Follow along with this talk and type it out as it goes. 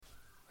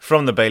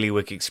From the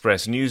Bailiwick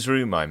Express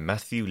newsroom, I'm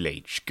Matthew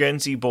Leach.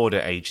 Guernsey Border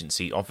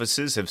Agency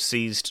officers have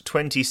seized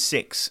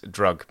 26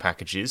 drug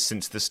packages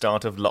since the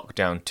start of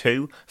Lockdown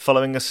 2,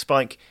 following a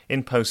spike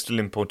in postal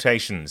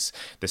importations.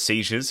 The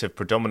seizures have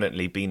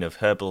predominantly been of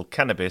herbal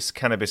cannabis,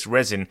 cannabis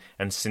resin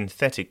and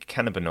synthetic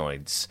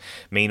cannabinoids.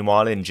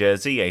 Meanwhile, in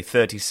Jersey, a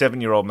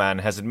 37-year-old man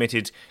has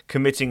admitted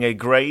committing a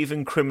grave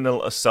and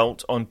criminal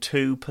assault on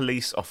 2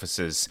 police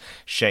officers.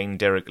 Shane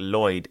Derek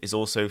Lloyd is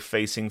also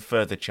facing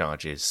further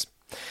charges.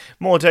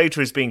 More data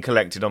is being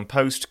collected on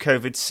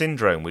post-COVID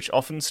syndrome, which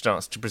often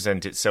starts to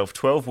present itself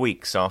 12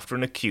 weeks after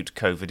an acute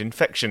COVID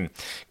infection.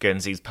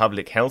 Guernsey's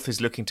Public Health is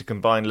looking to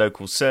combine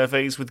local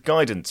surveys with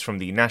guidance from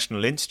the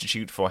National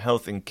Institute for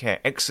Health and Care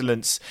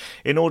Excellence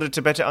in order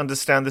to better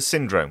understand the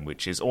syndrome,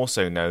 which is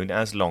also known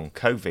as long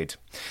COVID.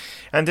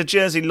 And a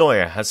Jersey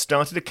lawyer has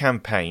started a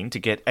campaign to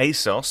get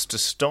ASOS to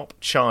stop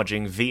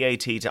charging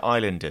VAT to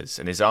islanders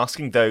and is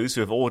asking those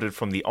who have ordered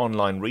from the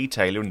online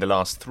retailer in the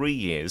last 3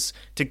 years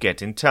to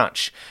get in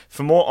touch.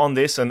 For more on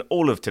this and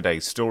all of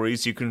today's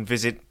stories, you can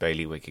visit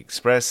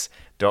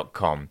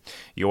bailiwickexpress.com.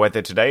 Your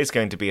weather today is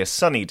going to be a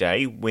sunny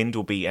day, wind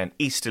will be an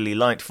easterly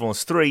light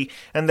force 3,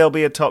 and there'll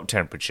be a top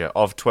temperature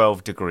of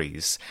 12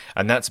 degrees.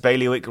 And that's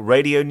Bailiwick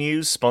Radio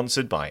News,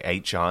 sponsored by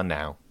HR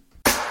Now.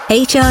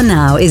 HR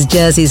Now is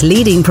Jersey's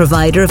leading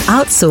provider of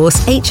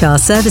outsourced HR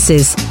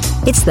services.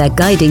 It's their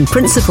guiding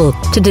principle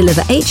to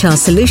deliver HR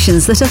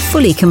solutions that are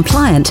fully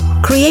compliant,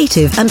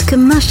 creative and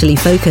commercially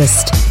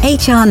focused.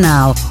 HR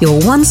Now, your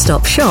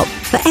one-stop shop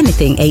for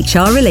anything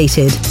HR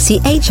related. See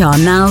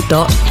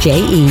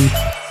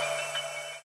hrnow.je.